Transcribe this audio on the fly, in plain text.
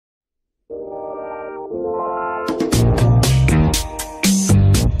So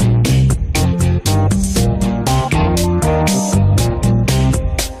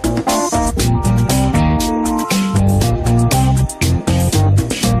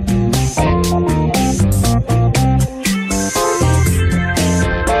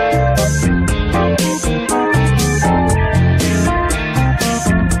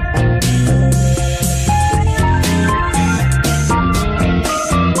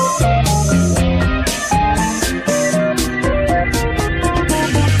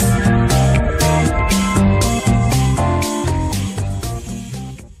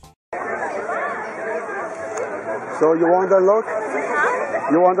you want to look?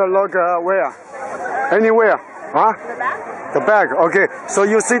 You want to look where? Anywhere? Huh? The back? The back. Okay. So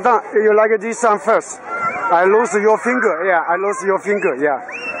you sit down. You like this one first. I lose your finger. Yeah, I lose your finger. Yeah.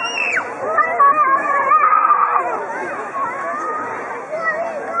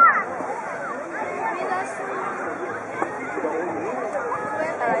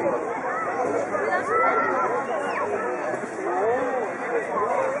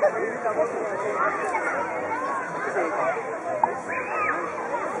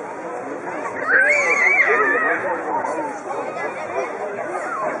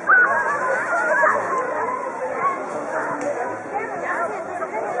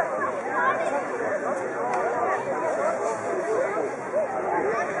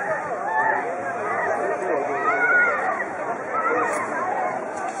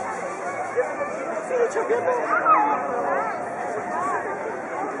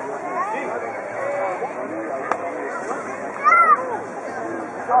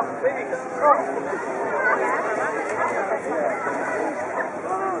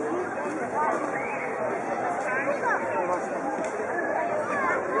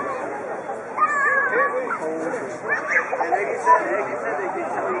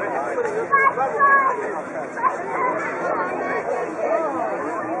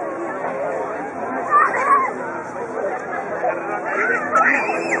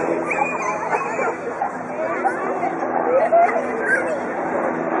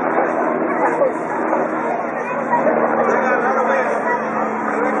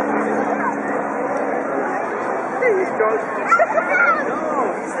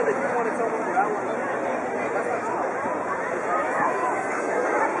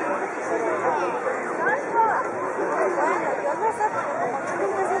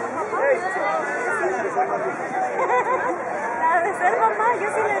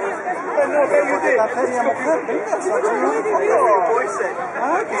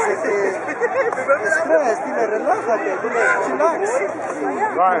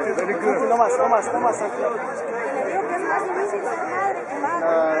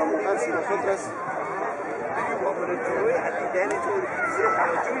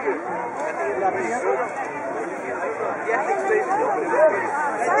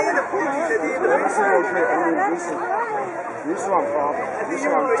 This one problem. This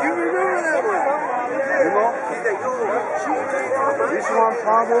one. You remember that one? You know? This one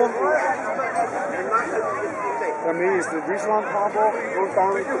problem. That means this one problem go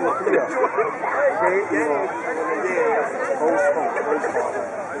down to here. Okay, you know. Go strong.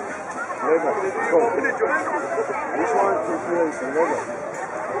 Level. Go. This one to here is level.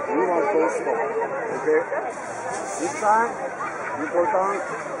 You want to go strong. Okay. This time you go down.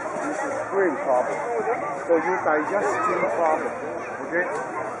 This is brain problem. So you digesting problem. Okay?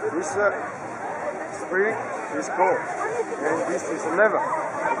 This spring is cold. And this is level.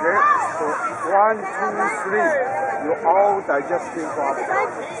 Okay? So 1, 2, 3. You all digesting problem.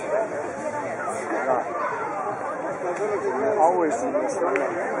 Yeah. Always in the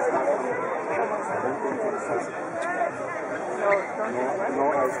stomach. No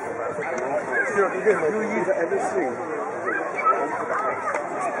ice cream. You eat everything.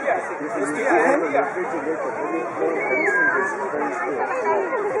 If you have a refrigerator, everything is very good.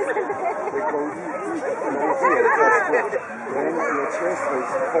 They go eat, then your chest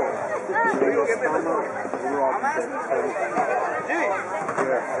is cold. So your stomach, you are cold.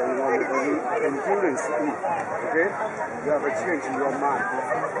 Yeah, so you want to eat endurance eat. Okay? You have a change in your mind.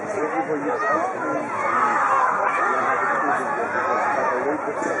 So people eat ice cream, you have a very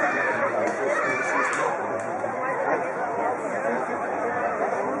good digestive system.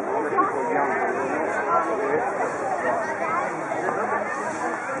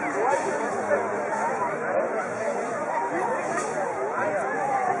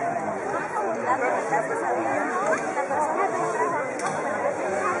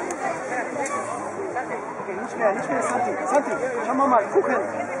 Nicht mehr, Santi, schau mal, gucken.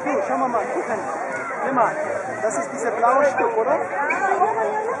 Du, schau mal, gucken. Nimm mal, das ist dieses blaue Stück, oder?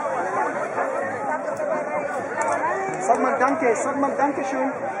 danke, sag mal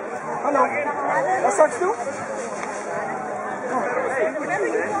Dankeschön. Hallo, was sagst du? Oh.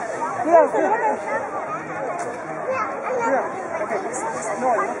 Ja, ja. Ja, okay, ist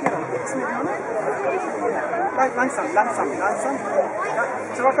neu, okay, ist mit Mama? Langsam. Ja, ist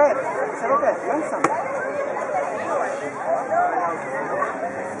okay, langsam.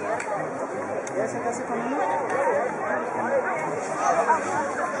 Ja, ist das von mir?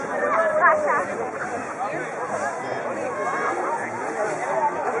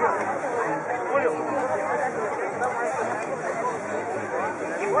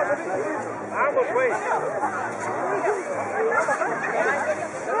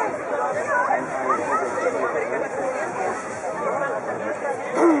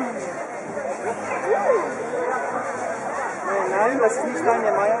 Nein, das ist nicht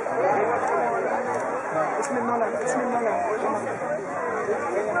deine Meier. Ist mit Nonna. Ist bei Nonna.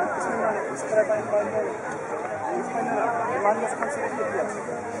 Wir machen das konzentriert jetzt.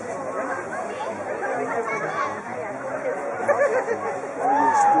 Are you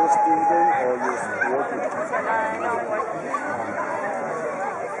still student or you working? If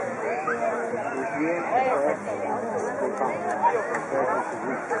you come.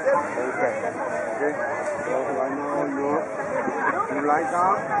 Okay. So right now you lie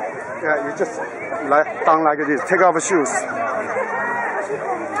down. Yeah, you just lie down like this. Take off your shoes.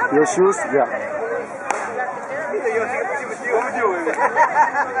 Your shoes, yeah.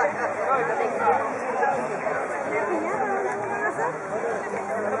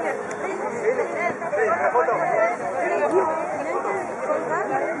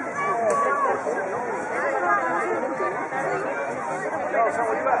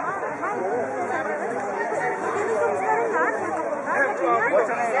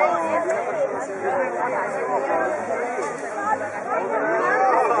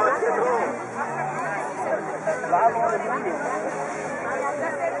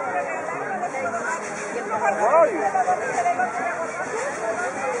 Where are you?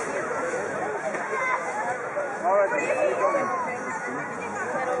 All right, where are you going?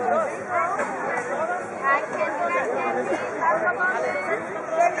 No.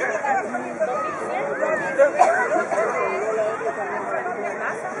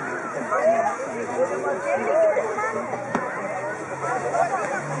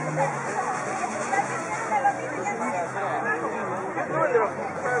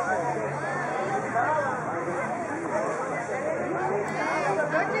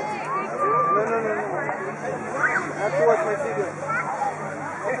 Not to watch my figure.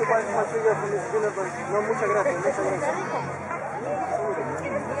 Not to watch my figure from this dinner, but no, muchas gracias.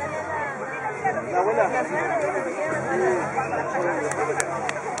 La abuela.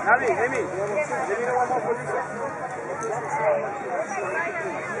 Navi, Amy, let me know one more position.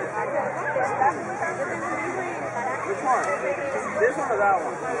 Which one? This one or that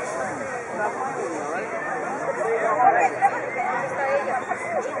one? That one, alright?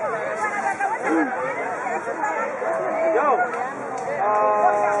 Yo,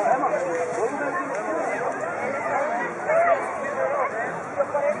 Emma, what was that?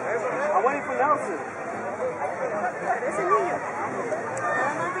 I'm waiting for Nelson. Ese niño.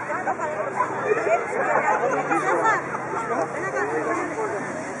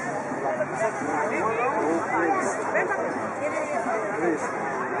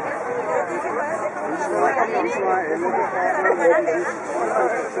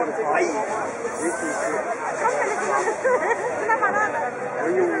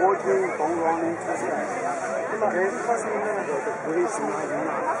 When you're walking, don't run into the police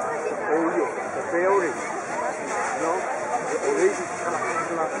the building, you know, the police is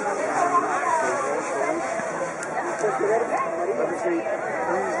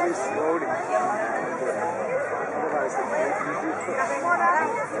slowly. Otherwise,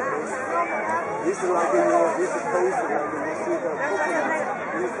 this is like, you know, this is close to like you see the coconut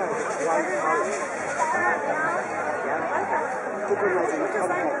inside the white house. Coconut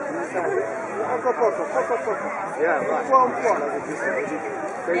inside. Yeah, right. Like this,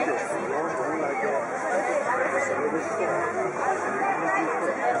 basis, you know, like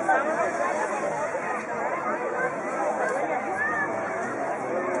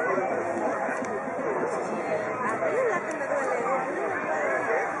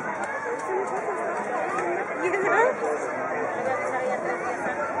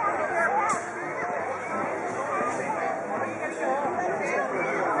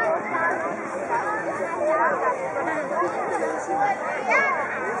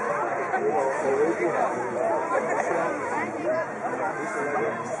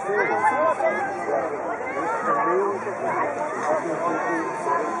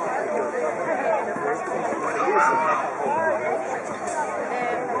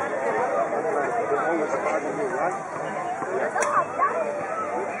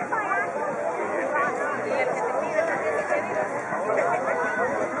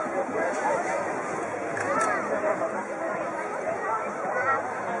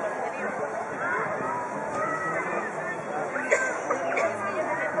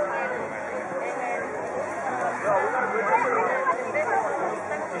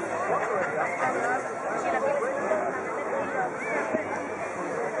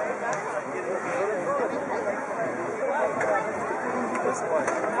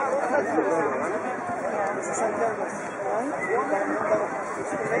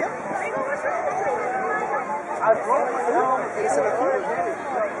 ¿Quieres ser aquí?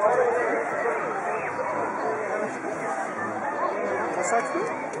 Was sagst du?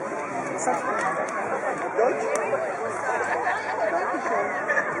 Was sagst du? Deutsch? Dankeschön.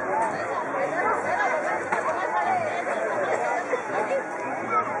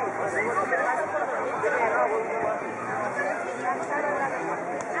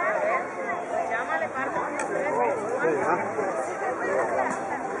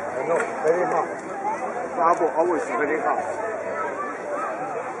 No, very hot. Bubble always very hot.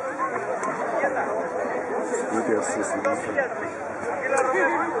 9:41.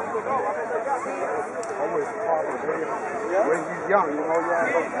 Always hot and very hot. When you're young, you know, you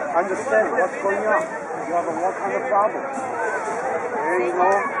have to understand what's going on. You have what kind of problem. And you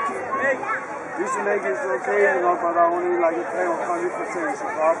know, this leg is okay, you know, but only like 10 or 20% is a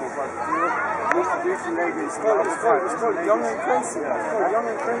problem. But this leg is not It's called young and crazy. It's called young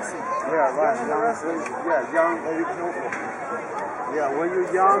and crazy. Yeah, right. Young and crazy. Yeah, young, very careful. Yeah, when you're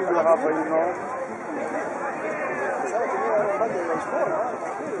young, you have, you know.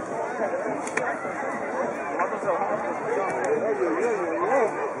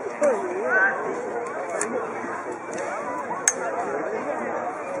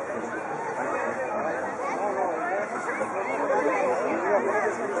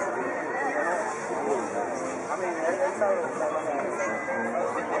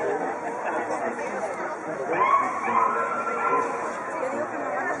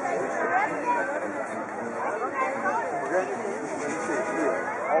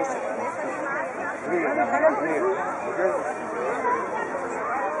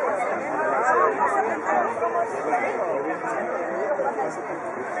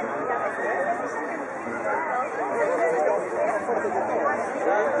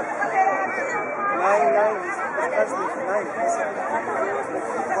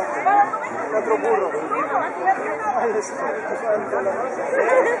 Otro burro. Ahí está.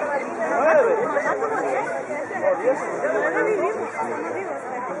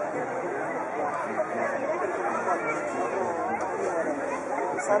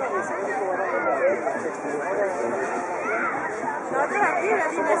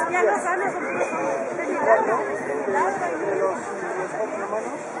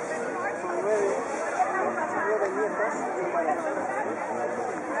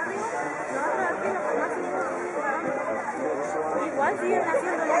 Igual siguen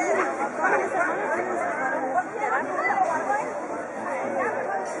haciendo lo mismo.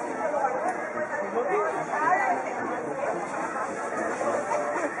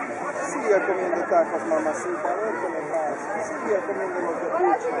 Sigue comiendo tacos, mamacita. A ver qué le pasa. Sigue comiendo lo que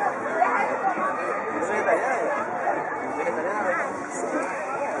pucha.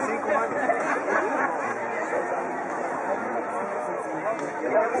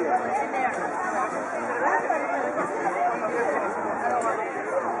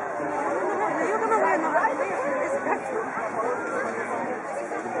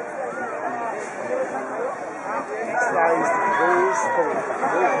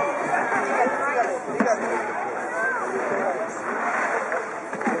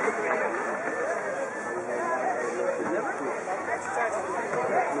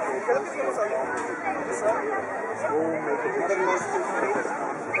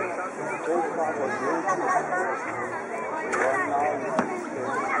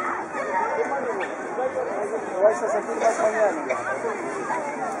 Lo vais a sentir más mañana.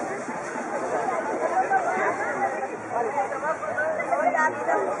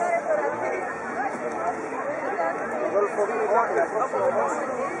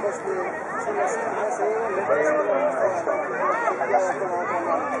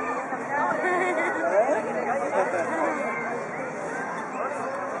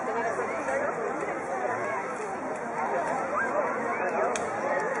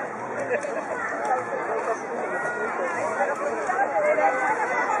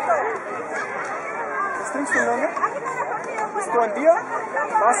 ¿Es triste, no? ¿Es tu buen día?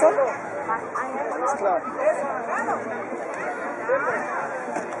 ¿Pasa? Es claro.